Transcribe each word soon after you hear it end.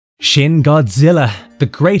Shin Godzilla, the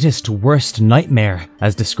greatest worst nightmare,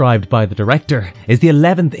 as described by the director, is the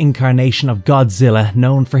 11th incarnation of Godzilla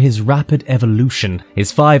known for his rapid evolution.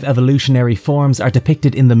 His 5 evolutionary forms are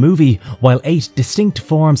depicted in the movie, while 8 distinct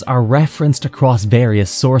forms are referenced across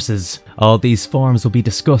various sources. All these forms will be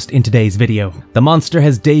discussed in today's video. The monster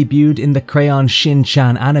has debuted in the Crayon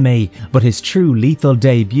Shin-chan anime, but his true lethal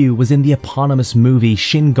debut was in the eponymous movie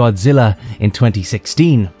Shin Godzilla in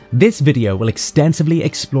 2016. This video will extensively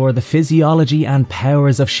explore the physiology and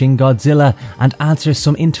powers of Shin Godzilla and answer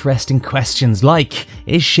some interesting questions like: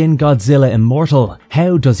 is Shin Godzilla immortal?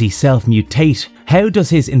 How does he self-mutate? How does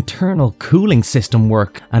his internal cooling system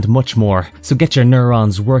work? And much more. So get your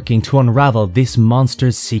neurons working to unravel this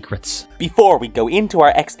monster's secrets. Before we go into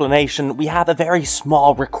our explanation, we have a very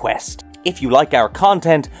small request. If you like our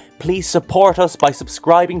content, please support us by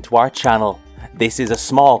subscribing to our channel. This is a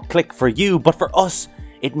small click for you, but for us,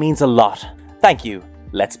 it means a lot. Thank you.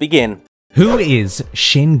 Let's begin. Who is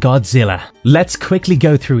Shin Godzilla? Let's quickly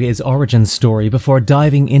go through his origin story before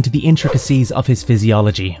diving into the intricacies of his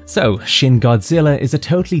physiology. So, Shin Godzilla is a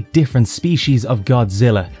totally different species of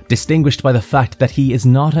Godzilla, distinguished by the fact that he is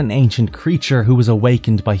not an ancient creature who was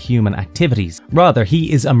awakened by human activities. Rather,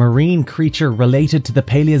 he is a marine creature related to the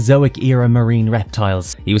Paleozoic era marine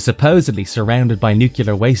reptiles. He was supposedly surrounded by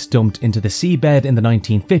nuclear waste dumped into the seabed in the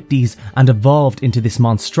 1950s and evolved into this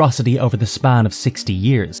monstrosity over the span of 60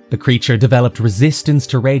 years. The creature developed resistance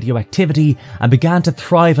to radioactivity and began to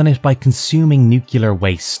thrive on it by consuming nuclear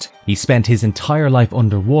waste. He spent his entire life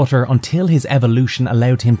underwater until his evolution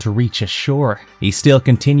allowed him to reach ashore. He still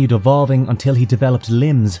continued evolving until he developed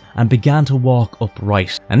limbs and began to walk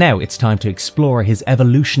upright. And now it's time to explore his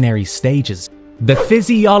evolutionary stages. The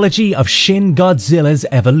physiology of Shin Godzilla's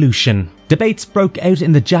evolution. Debates broke out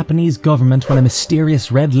in the Japanese government when a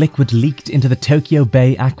mysterious red liquid leaked into the Tokyo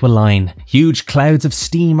Bay aqualine. Huge clouds of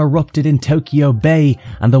steam erupted in Tokyo Bay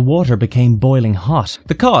and the water became boiling hot.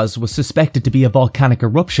 The cause was suspected to be a volcanic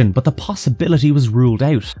eruption, but the possibility was ruled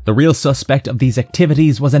out. The real suspect of these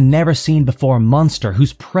activities was a never-seen-before monster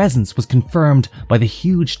whose presence was confirmed by the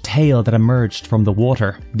huge tail that emerged from the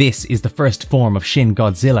water. This is the first form of Shin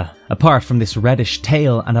Godzilla. Apart from this reddish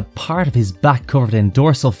tail and a part of his back covered in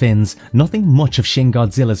dorsal fins, nothing much of Shin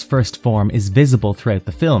Godzilla's first form is visible throughout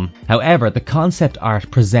the film. However, the concept art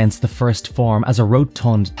presents the first form as a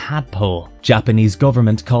rotund tadpole. Japanese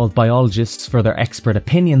government called biologists for their expert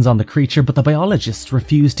opinions on the creature, but the biologists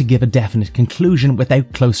refused to give a definite conclusion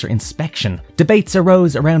without closer inspection. Debates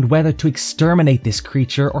arose around whether to exterminate this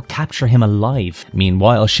creature or capture him alive.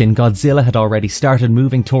 Meanwhile, Shin Godzilla had already started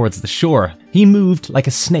moving towards the shore. He moved like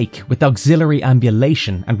a snake with auxiliary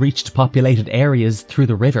ambulation and reached populated areas through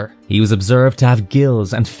the river. He was observed to have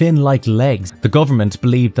gills and fin-like legs. The government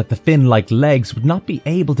believed that the fin-like legs would not be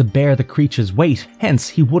able to bear the creature's weight, hence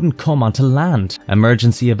he wouldn't come onto land.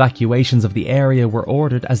 Emergency evacuations of the area were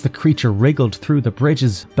ordered as the creature wriggled through the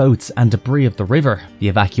bridges, boats and debris of the river. The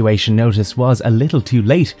evacuation notice was a little too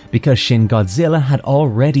late because Shin Godzilla had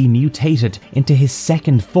already mutated into his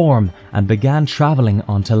second form and began travelling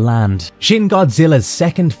onto land. Shin Godzilla's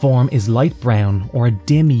second form is light brown or a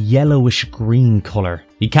dim yellowish green colour.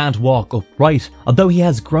 He can't walk upright, although he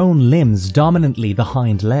has grown limbs, dominantly the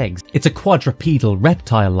hind legs. It's a quadrupedal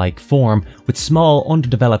reptile-like form with small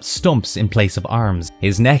underdeveloped stumps in place of arms.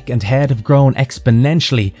 His neck and head have grown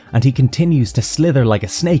exponentially and he continues to slither like a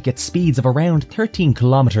snake at speeds of around 13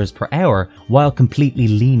 kilometers per hour while completely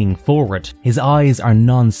leaning forward. His eyes are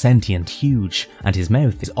non-sentient, huge, and his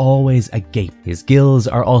mouth is always agape. His gills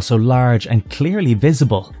are also large and clearly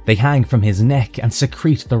visible. They hang from his neck and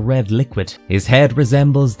secrete the red liquid. His head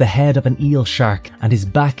resembles the head of an eel shark and his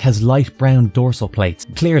back has light brown dorsal plates.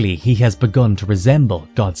 Clearly, he has begun to resemble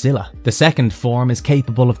Godzilla. The second form is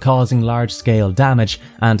capable of causing large-scale damage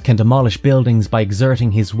and can demolish buildings by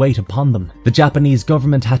exerting his weight upon them. The Japanese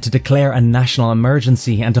government had to declare a national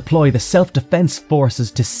emergency and deploy the self-defense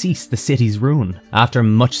forces to cease the city's ruin. After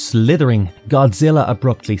much slithering, Godzilla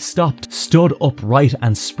abruptly stopped, stood upright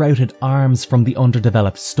and sprouted arms from the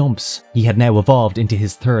underdeveloped stumps. He had now evolved into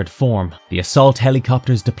his third form. The assault helicopters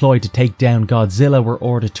deployed to take down Godzilla were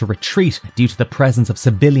ordered to retreat due to the presence of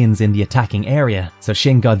civilians in the attacking area, so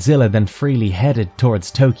Shin Godzilla then freely headed towards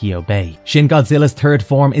Tokyo Bay. Shin Godzilla's third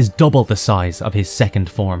form is double the size of his second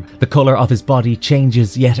form. The colour of his body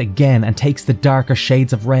changes yet again and takes the darker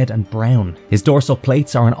shades of red and brown. His dorsal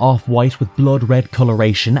plates are an off-white with blood red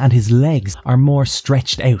coloration and his legs are more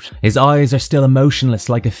stretched out. His eyes are still emotionless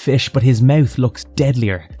like a fish, but his mouth looks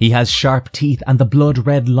deadlier. He has sharp teeth and the blood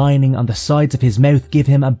red lining on the sides of his mouth give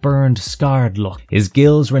him a burned, scarred look. His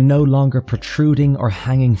gills were no longer protruding or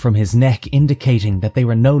hanging from his neck, indicating that they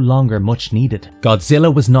were no longer much needed.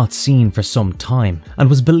 Godzilla was not seen for some time, and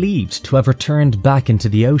was believed to have returned back into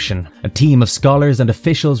the ocean. A team of scholars and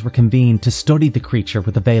officials were convened to study the creature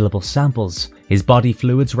with available samples. His body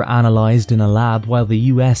fluids were analysed in a lab while the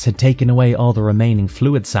US had taken away all the remaining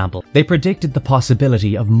fluid sample. They predicted the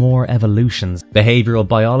possibility of more evolutions. Behavioural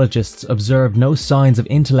biologists observed no signs of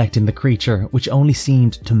intellect in the creature, which only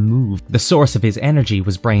seemed to move. The source of his energy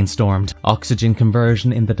was brainstormed. Oxygen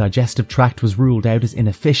conversion in the digestive tract was ruled out as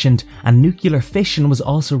inefficient, and nuclear fission was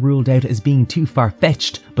also ruled out as being too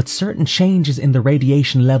far-fetched, but certain changes in the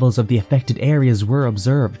radiation levels of the affected areas were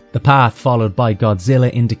observed. The path followed by Godzilla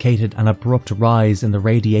indicated an abrupt rise in the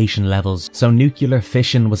radiation levels, so nuclear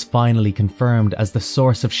fission was finally confirmed as the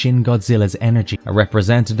source of Shin Godzilla's energy. A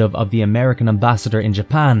representative of the American ambassador in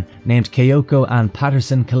Japan, named Kyoko Ann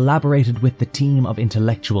Patterson, collaborated with the team of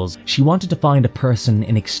intellectuals. She wanted to find a person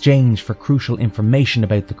in exchange for crucial information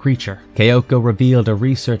about the creature. Kyoko revealed a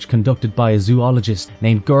research conducted by a zoologist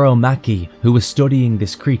named Goro Maki, who was studying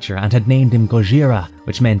this creature and had named him Gojira,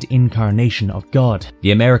 which meant incarnation of God.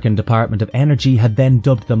 The American Department of Energy had then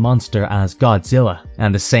dubbed the monster as Godzilla,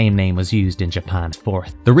 and the same name was used in Japan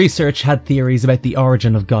forth. The research had theories about the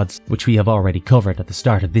origin of gods, which we have already covered at the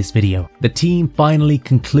start of this video. The team finally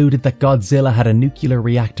concluded that Godzilla had a nuclear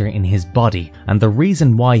reactor in his body, and the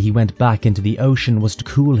reason why he went back into the ocean was to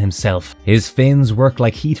cool himself. His fins work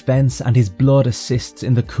like heat vents, and his blood assists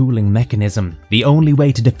in the cooling mechanism. The only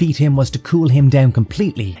way to defeat him was to cool him down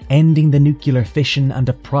completely, ending the nuclear fission and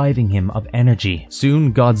depriving him of energy.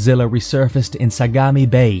 Soon Godzilla resurfaced in Sagami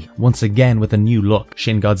Bay, once again with a new look.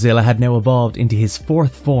 Shin Godzilla had now evolved into his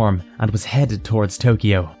fourth form and was headed towards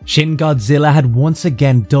Tokyo. Shin Godzilla had once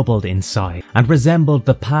again doubled in size and resembled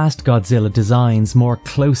the past Godzilla designs more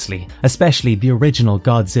closely, especially the original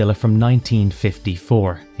Godzilla from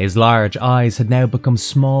 1954. His large eyes had now become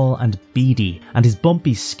small and beady, and his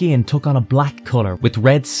bumpy skin took on a black colour with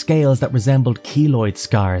red scales that resembled keloid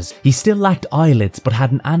scars. He still lacked eyelids but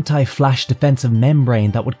had an anti-flash defensive membrane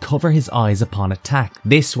that would cover his eyes upon attack.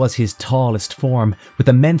 This was his tallest form, with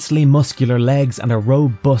immensely muscular legs and a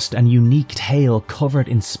robust and unique tail covered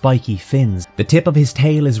in spiky fins. The tip of his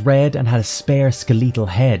tail is red and has a spare skeletal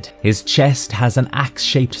head. His chest has an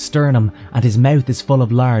axe-shaped sternum, and his mouth is full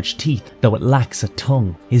of large teeth, though it lacks a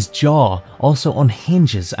tongue. His jaw also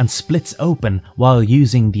unhinges and splits open while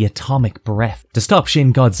using the atomic breath. To stop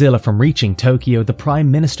Shin Godzilla from reaching Tokyo, the Prime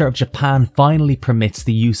Minister of Japan finally permits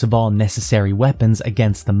the use of all necessary weapons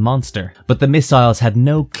against the monster, but the missiles had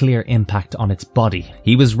no clear impact on its body.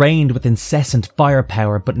 He was rained with incessant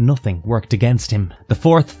firepower, but nothing worked against him. The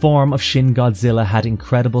fourth form of Shin Godzilla had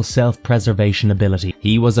incredible self-preservation ability.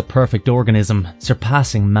 He was a perfect organism,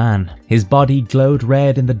 surpassing man. His body glowed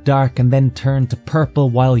red in the dark and then turned to purple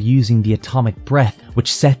while using the atomic breath,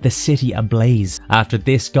 which set the city ablaze. After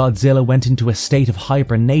this, Godzilla went into a state of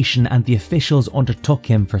hibernation and the officials undertook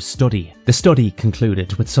him for study. The study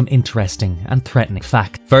concluded with some interesting and threatening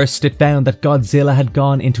facts. First, it found that Godzilla had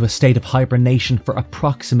gone into a state of hibernation for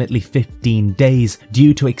approximately 15 days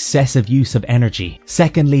due to excessive use of energy.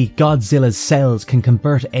 Secondly, Godzilla's cells can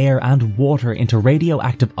convert air and water into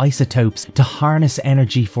radioactive isotopes to harness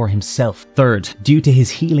energy for himself. Third, due to his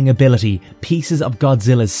healing ability, pieces of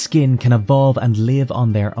Godzilla's skin can evolve and live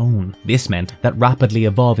on their own. This meant that rapidly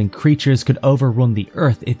evolving creatures could overrun the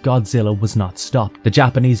Earth if Godzilla was not stopped. The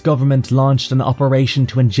Japanese government launched an operation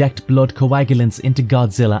to inject blood coagulants into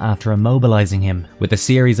Godzilla after immobilizing him. With a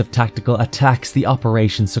series of tactical attacks, the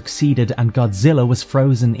operation succeeded and Godzilla was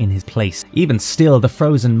frozen in his place. Even still, the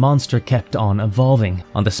frozen monster kept on evolving.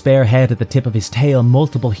 On the spare head at the tip of his tail,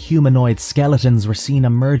 multiple humanoid skeletons were seen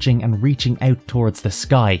emerging and reaching out towards the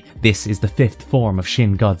sky. This is the fifth form of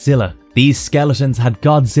Shin Godzilla. These skeletons had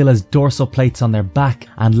Godzilla's dorsal plates on their back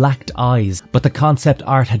and lacked eyes, but the concept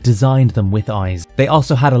art had designed them with eyes. They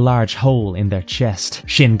also had a large hole in their chest.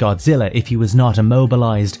 Shin Godzilla, if he was not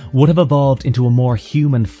immobilized, would have evolved into a more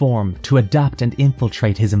human form to adapt and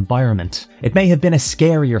infiltrate his environment. It may have been a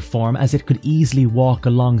scarier form as it could easily walk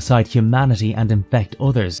alongside humanity and infect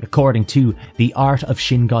others. According to the Art of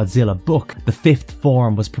Shin Godzilla book, the fifth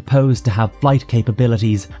form was proposed to have flight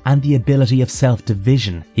capabilities and the ability of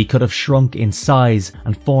self-division. He could have shrunk in size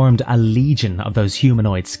and formed a legion of those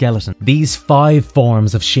humanoid skeletons. These 5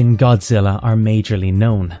 forms of Shin Godzilla are majorly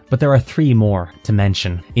known, but there are 3 more to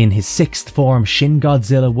mention. In his 6th form, Shin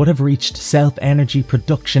Godzilla would have reached self-energy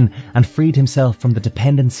production and freed himself from the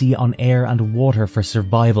dependency on air and water for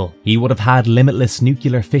survival. He would have had limitless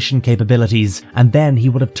nuclear fission capabilities, and then he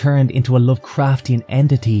would have turned into a Lovecraftian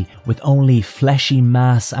entity with only fleshy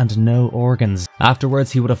mass and no organs.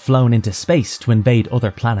 Afterwards, he would have flown into space to invade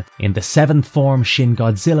other planets. In the 7th form, Shin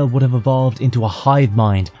Godzilla would have evolved into a hive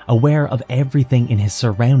mind, aware of everything in his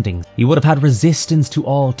surroundings. He would have had resistance to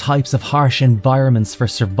all types of harsh environments for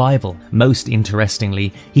survival. Most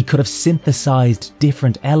interestingly, he could have synthesized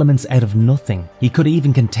different elements out of nothing. He could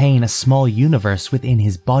even contain a small universe within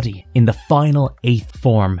his body. In the final 8th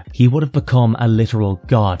form, he would have become a literal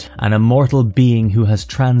god, an immortal being who has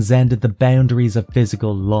transcended the boundaries of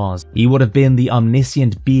physical laws. He would have been the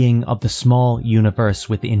omniscient being of the small universe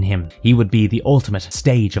within him. He would be the ultimate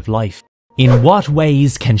stage of life. In what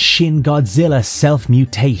ways can Shin Godzilla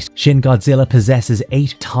self-mutate? Shin Godzilla possesses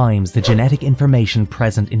 8 times the genetic information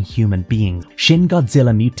present in human beings. Shin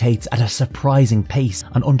Godzilla mutates at a surprising pace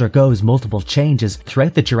and undergoes multiple changes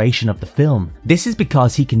throughout the duration of the film. This is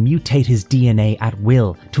because he can mutate his DNA at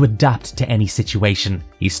will to adapt to any situation.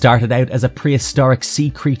 He started out as a prehistoric sea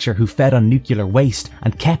creature who fed on nuclear waste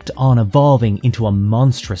and kept on evolving into a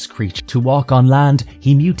monstrous creature. To walk on land,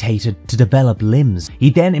 he mutated to develop limbs. He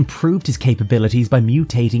then improved his capabilities by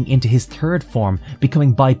mutating into his 3rd form,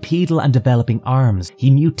 becoming bipedal and developing arms.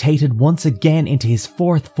 He mutated once again into his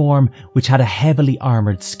 4th form, which had a heavily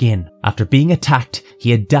armored skin. After being attacked,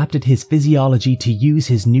 he adapted his physiology to use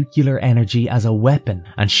his nuclear energy as a weapon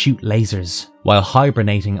and shoot lasers. While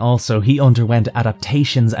hibernating also, he underwent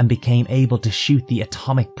adaptations and became able to shoot the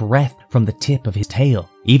atomic breath from the tip of his tail.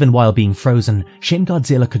 Even while being frozen, Shin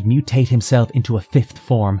Godzilla could mutate himself into a 5th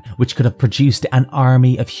form, which could have produced an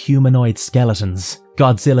army of humanoid skeletons.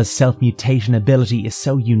 Godzilla's self-mutation ability is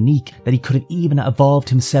so unique that he could have even evolved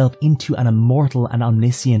himself into an immortal and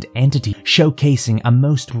omniscient entity, showcasing a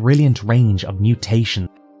most brilliant range of mutation.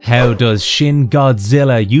 How does Shin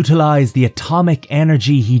Godzilla utilize the atomic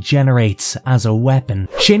energy he generates as a weapon?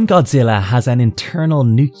 Shin Godzilla has an internal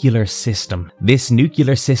nuclear system. This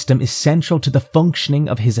nuclear system is central to the functioning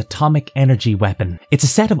of his atomic energy weapon. It's a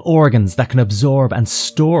set of organs that can absorb and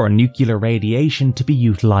store nuclear radiation to be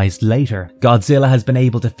utilized later. Godzilla has been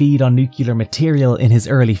able to feed on nuclear material in his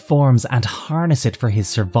early forms and harness it for his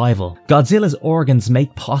survival. Godzilla's organs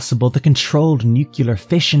make possible the controlled nuclear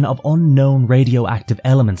fission of unknown radioactive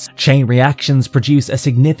elements. Chain reactions produce a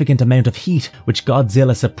significant amount of heat, which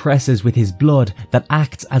Godzilla suppresses with his blood that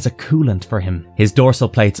acts as a coolant for him. His dorsal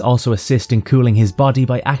plates also assist in cooling his body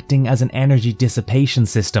by acting as an energy dissipation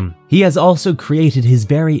system. He has also created his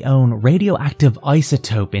very own radioactive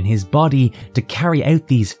isotope in his body to carry out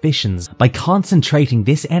these fissions. By concentrating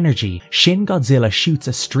this energy, Shin Godzilla shoots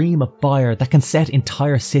a stream of fire that can set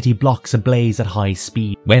entire city blocks ablaze at high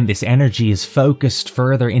speed. When this energy is focused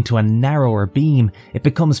further into a narrower beam, it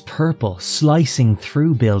becomes purple, slicing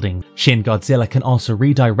through buildings. Shin Godzilla can also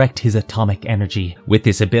redirect his atomic energy. With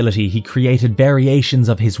this ability, he created variations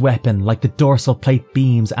of his weapon like the dorsal plate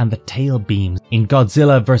beams and the tail beams. In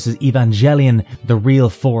Godzilla vs. Evangelion, the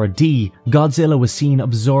real 4D, Godzilla was seen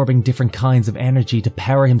absorbing different kinds of energy to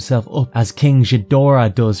power himself up as King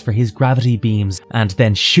Ghidorah does for his gravity beams, and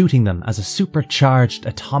then shooting them as a supercharged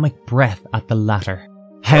atomic breath at the latter.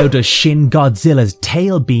 How does Shin Godzilla's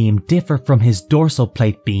tail beam differ from his dorsal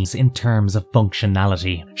plate beams in terms of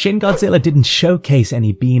functionality? Shin Godzilla didn't showcase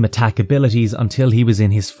any beam attack abilities until he was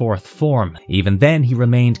in his 4th form. Even then, he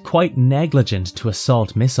remained quite negligent to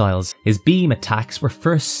assault missiles. His beam attacks were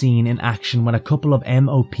first seen in action when a couple of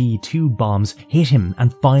MOP-2 bombs hit him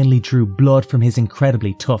and finally drew blood from his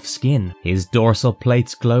incredibly tough skin. His dorsal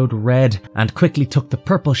plates glowed red and quickly took the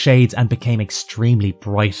purple shades and became extremely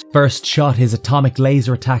bright. First shot his atomic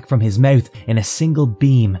laser attack from his mouth in a single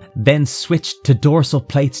beam, then switched to dorsal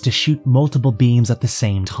plates to shoot multiple beams at the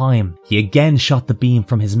same time. He again shot the beam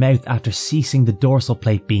from his mouth after ceasing the dorsal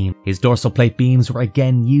plate beam. His dorsal plate beams were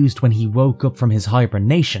again used when he woke up from his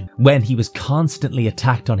hibernation. When he was constantly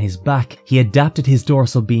attacked on his back, he adapted his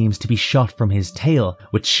dorsal beams to be shot from his tail,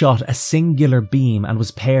 which shot a singular beam and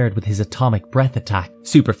was paired with his atomic breath attack.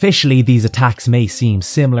 Superficially, these attacks may seem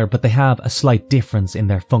similar, but they have a slight difference in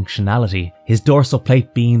their functionality. His dorsal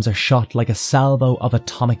plate beams are shot like a salvo of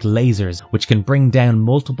atomic lasers, which can bring down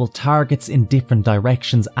multiple targets in different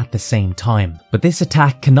directions at the same time. But this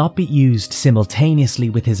attack cannot be used simultaneously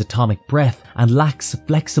with his atomic breath and lacks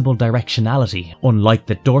flexible directionality. Unlike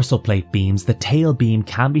the dorsal plate beams, the tail beam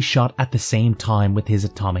can be shot at the same time with his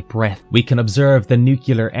atomic breath. We can observe the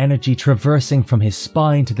nuclear energy traversing from his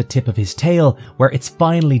spine to the tip of his tail, where it's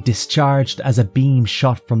finally discharged as a beam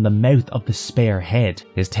shot from the mouth of the spare head.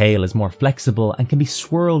 His tail is more flexible and can be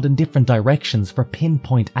swirled in different directions for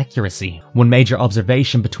pinpoint accuracy. One major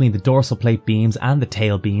observation between the dorsal plate beams and the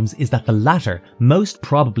tail beams is that the latter most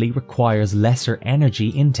probably requires lesser energy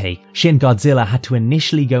intake. Shin Godzilla had to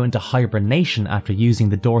initially go into hibernation after using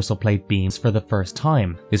the dorsal plate beams for the first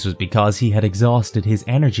time. This was because he had exhausted his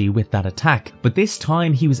energy with that attack, but this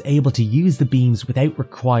time he was able to use the beams without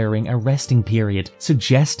requiring a resting period,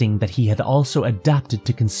 suggesting that he had also adapted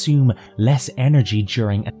to consume less energy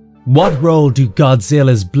during a What role do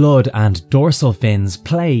Godzilla's blood and dorsal fins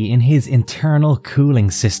play in his internal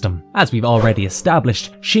cooling system? As we've already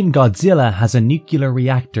established, Shin Godzilla has a nuclear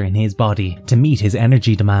reactor in his body to meet his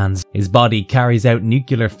energy demands. His body carries out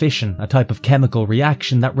nuclear fission, a type of chemical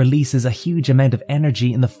reaction that releases a huge amount of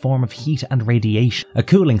energy in the form of heat and radiation. A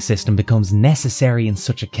cooling system becomes necessary in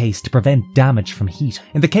such a case to prevent damage from heat.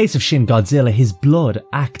 In the case of Shin Godzilla, his blood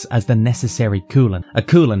acts as the necessary coolant. A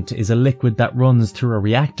coolant is a liquid that runs through a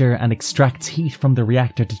reactor and extracts heat from the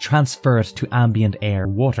reactor to transfer it to ambient air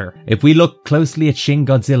water. If we look closely at Shin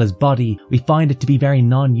Godzilla's body, we find it to be very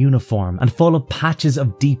non-uniform and full of patches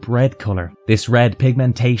of deep red colour. This red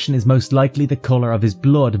pigmentation is most likely the colour of his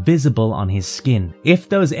blood visible on his skin. If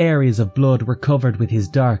those areas of blood were covered with his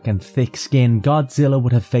dark and thick skin, Godzilla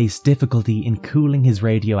would have faced difficulty in cooling his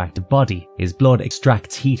radioactive body. His blood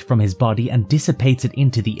extracts heat from his body and dissipates it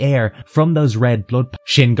into the air from those red blood.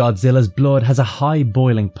 Shin Godzilla's blood has a high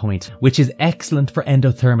boiling point, which is excellent for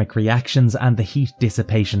endothermic reactions and the heat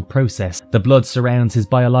dissipation process. The blood surrounds his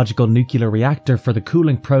biological nuclear reactor for the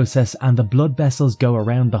cooling process, and the blood vessels go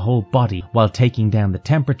around the whole body while taking down the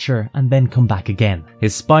temperature and then come back again.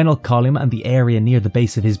 His spinal column and the area near the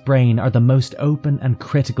base of his brain are the most open and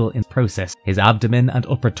critical in process. His abdomen and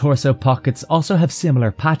upper torso pockets also have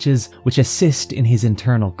similar patches which assist in his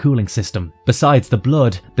internal cooling system. Besides the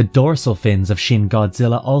blood, the dorsal fins of Shin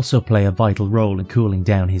Godzilla also play a vital role in cooling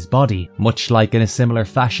down his body, much like in a similar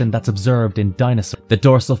fashion that's observed in dinosaurs. The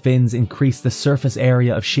dorsal fins increase the surface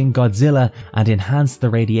area of Shin Godzilla and enhance the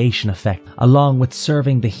radiation effect, along with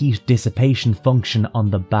serving the heat dissipation function on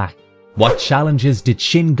the back. What challenges did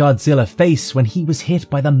Shin Godzilla face when he was hit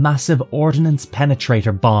by the massive Ordnance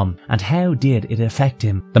Penetrator bomb, and how did it affect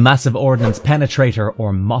him? The Massive Ordnance Penetrator,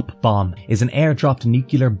 or MOP bomb, is an airdropped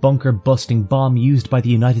nuclear bunker busting bomb used by the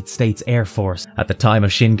United States Air Force. At the time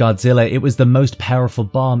of Shin Godzilla, it was the most powerful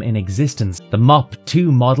bomb in existence. The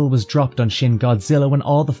MOP-2 model was dropped on Shin Godzilla when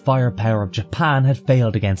all the firepower of Japan had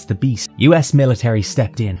failed against the beast. US military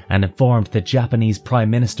stepped in and informed the Japanese Prime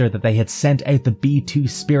Minister that they had sent out the B-2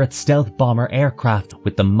 Spirit stealth bomber aircraft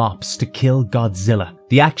with the MOPs to kill Godzilla.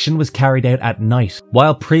 The action was carried out at night.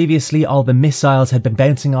 While previously all the missiles had been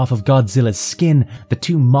bouncing off of Godzilla's skin, the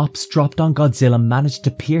two MOPs dropped on Godzilla managed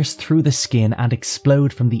to pierce through the skin and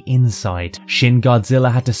explode from the inside. Shin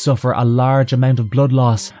Godzilla had to suffer a large amount of blood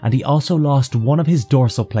loss, and he also lost one of his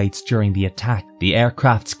dorsal plates during the attack. The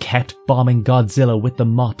aircrafts kept bombing Godzilla with the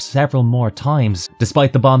MOPs several more times.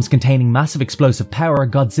 Despite the bombs containing massive explosive power,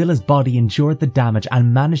 Godzilla's body endured the damage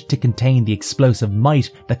and managed to contain the explosive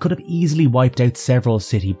might that could have easily wiped out several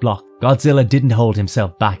city blocks. Godzilla didn't hold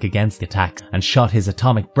himself back against the attacks and shot his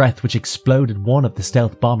atomic breath, which exploded one of the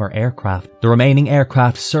stealth bomber aircraft. The remaining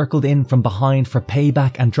aircraft circled in from behind for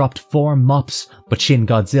payback and dropped 4 MOPs, but Shin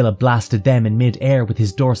Godzilla blasted them in mid-air with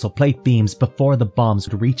his dorsal plate beams before the bombs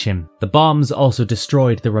would reach him. The bombs also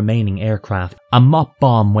destroyed the remaining aircraft. A MOP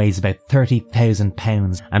bomb weighs about 30,000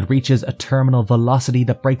 pounds and reaches a terminal velocity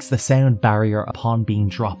that breaks the sound barrier upon being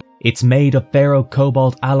dropped. It's made of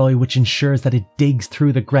ferro-cobalt alloy, which ensures that it digs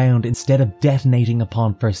through the ground instead of detonating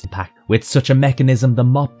upon first impact. With such a mechanism, the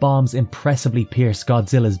MOP bombs impressively pierce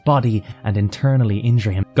Godzilla's body and internally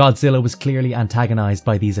injure him. Godzilla was clearly antagonized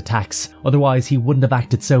by these attacks, otherwise he wouldn't have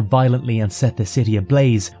acted so violently and set the city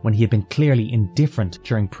ablaze when he had been clearly indifferent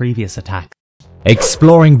during previous attacks.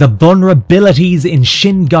 exploring the vulnerabilities in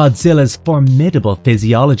Shin Godzilla's formidable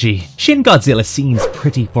physiology. Shin Godzilla seems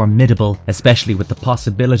pretty formidable, especially with the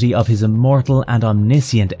possibility of his immortal and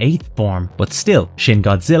omniscient 8th form, but still, Shin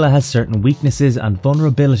Godzilla has certain weaknesses and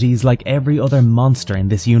vulnerabilities like every other monster in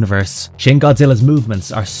this universe. Shin Godzilla's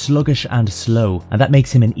movements are sluggish and slow, and that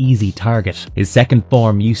makes him an easy target. His 2nd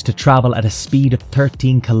form used to travel at a speed of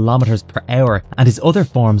 13 kilometers per hour, and his other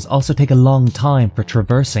forms also take a long time for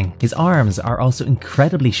traversing. His arms are also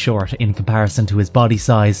incredibly short in comparison to his body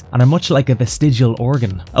size and are much like a vestigial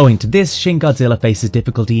organ. Owing to this, Shin Godzilla faces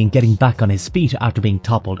difficulty in getting back on his feet after being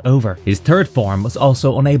toppled over. His 3rd form was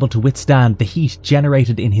also unable to withstand the heat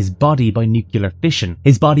generated in his body by nuclear fission.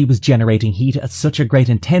 His body was generating heat at such a great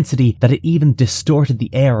intensity that it even distorted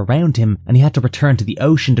the air around him, and he had to return to the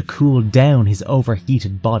ocean to cool down his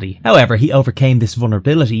overheated body. However, he overcame this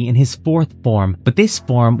vulnerability in his 4th form, but this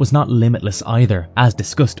form was not limitless either. As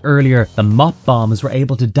discussed earlier, the mop bombs were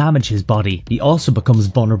able to damage his body. He also becomes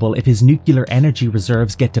vulnerable if his nuclear energy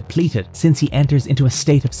reserves get depleted, since he enters into a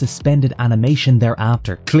state of suspended animation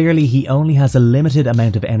thereafter. Clearly, he only has a limited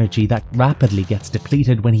amount of energy that rapidly gets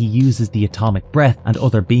depleted when he uses the atomic breath and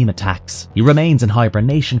other beam attacks. He remains in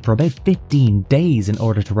hibernation for about 15 days in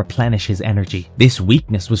order to replenish his energy. This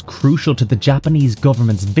weakness was crucial to the Japanese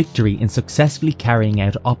government's victory in successfully carrying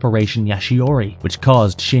out Operation Yashiori, which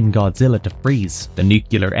caused Shin Godzilla to freeze. The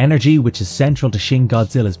nuclear energy, which is central to Shin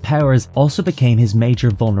Godzilla's powers, also became his major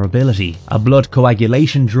vulnerability. A blood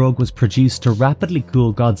coagulation drug was produced to rapidly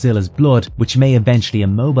cool Godzilla's blood, which may eventually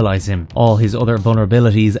immobilize him. All his other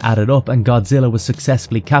vulnerabilities added up, and Godzilla was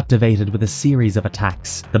successfully captivated with a series of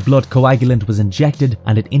attacks. The blood coagulant was injected,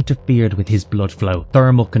 and it interfered with his blood flow.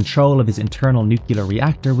 Thermal control of his internal nuclear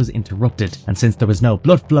reactor was interrupted, and since there was no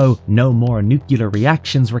blood flow, no more nuclear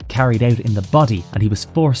reactions were carried out in the body, and he was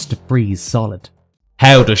forced to freeze solid.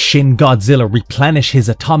 How does Shin Godzilla replenish his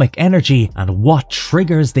atomic energy, and what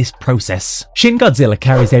triggers this process? Shin Godzilla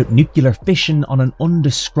carries out nuclear fission on an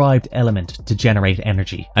undescribed element to generate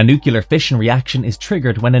energy. A nuclear fission reaction is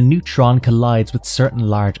triggered when a neutron collides with certain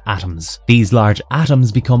large atoms. These large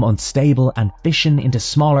atoms become unstable and fission into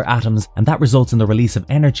smaller atoms, and that results in the release of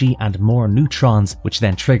energy and more neutrons, which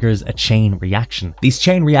then triggers a chain reaction. These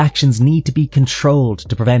chain reactions need to be controlled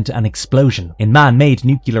to prevent an explosion. In man-made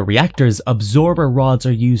nuclear reactors, absorber rods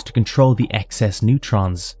are used to control the excess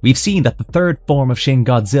neutrons. We've seen that the 3rd form of Shin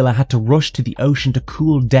Godzilla had to rush to the ocean to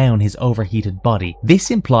cool down his overheated body. This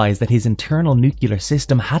implies that his internal nuclear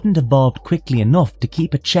system hadn't evolved quickly enough to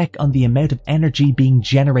keep a check on the amount of energy being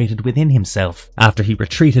generated within himself. After he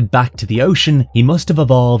retreated back to the ocean, he must have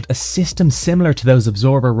evolved a system similar to those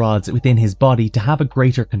absorber rods within his body to have a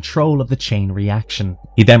greater control of the chain reaction.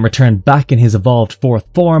 He then returned back in his evolved 4th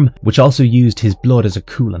form, which also used his blood as a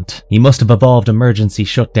coolant. He must have evolved emergency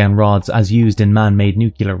shutdown rods as used in man-made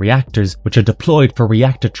nuclear reactors, which are deployed for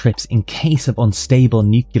reactor trips in case of unstable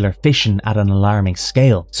nuclear fission at an alarming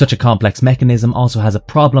scale. Such a complex mechanism also has a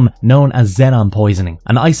problem known as xenon poisoning.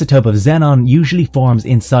 An isotope of xenon usually forms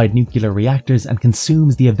inside nuclear reactors and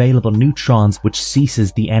consumes the available neutrons, which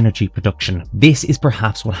ceases the energy production. This is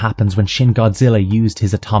perhaps what happens when Shin Godzilla used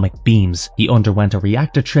his atomic beams. He underwent a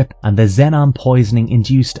reactor trip, and the xenon poisoning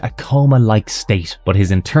induced a coma-like state, but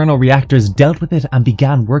his internal reactors dealt with it and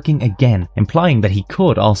began working again, implying that he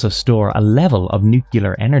could also store a level of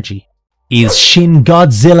nuclear energy. Is Shin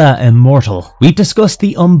Godzilla immortal? We've discussed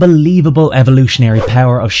the unbelievable evolutionary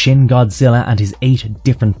power of Shin Godzilla and his 8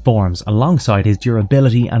 different forms, alongside his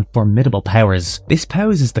durability and formidable powers. This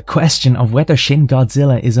poses the question of whether Shin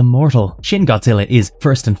Godzilla is immortal. Shin Godzilla is,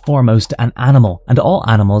 first and foremost, an animal, and all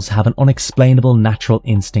animals have an unexplainable natural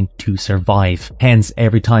instinct to survive. Hence,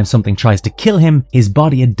 every time something tries to kill him, his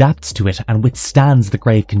body adapts to it and withstands the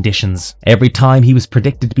grave conditions. Every time he was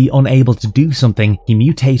predicted to be unable to do something, he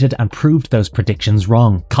mutated and proved those predictions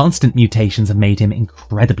wrong. Constant mutations have made him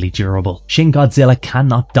incredibly durable. Shin Godzilla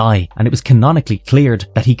cannot die, and it was canonically cleared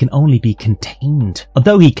that he can only be contained.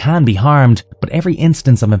 Although he can be harmed, but every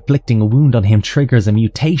instance of inflicting a wound on him triggers a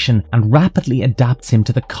mutation and rapidly adapts him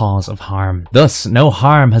to the cause of harm. Thus, no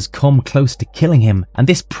harm has come close to killing him, and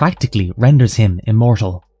this practically renders him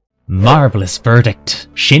immortal. Marvelous verdict.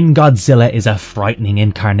 Shin Godzilla is a frightening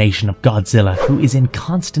incarnation of Godzilla who is in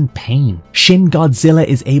constant pain. Shin Godzilla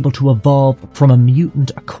is able to evolve from a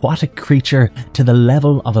mutant aquatic creature to the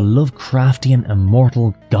level of a Lovecraftian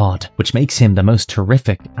immortal god, which makes him the most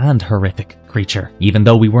terrific and horrific creature. Even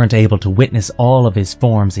though we weren't able to witness all of his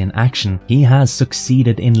forms in action, he has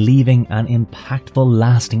succeeded in leaving an impactful,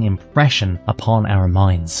 lasting impression upon our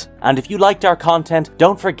minds. And if you liked our content,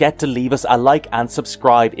 don't forget to leave us a like and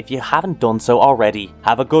subscribe if you haven't done so already.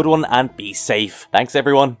 Have a good one and be safe. Thanks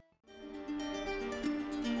everyone.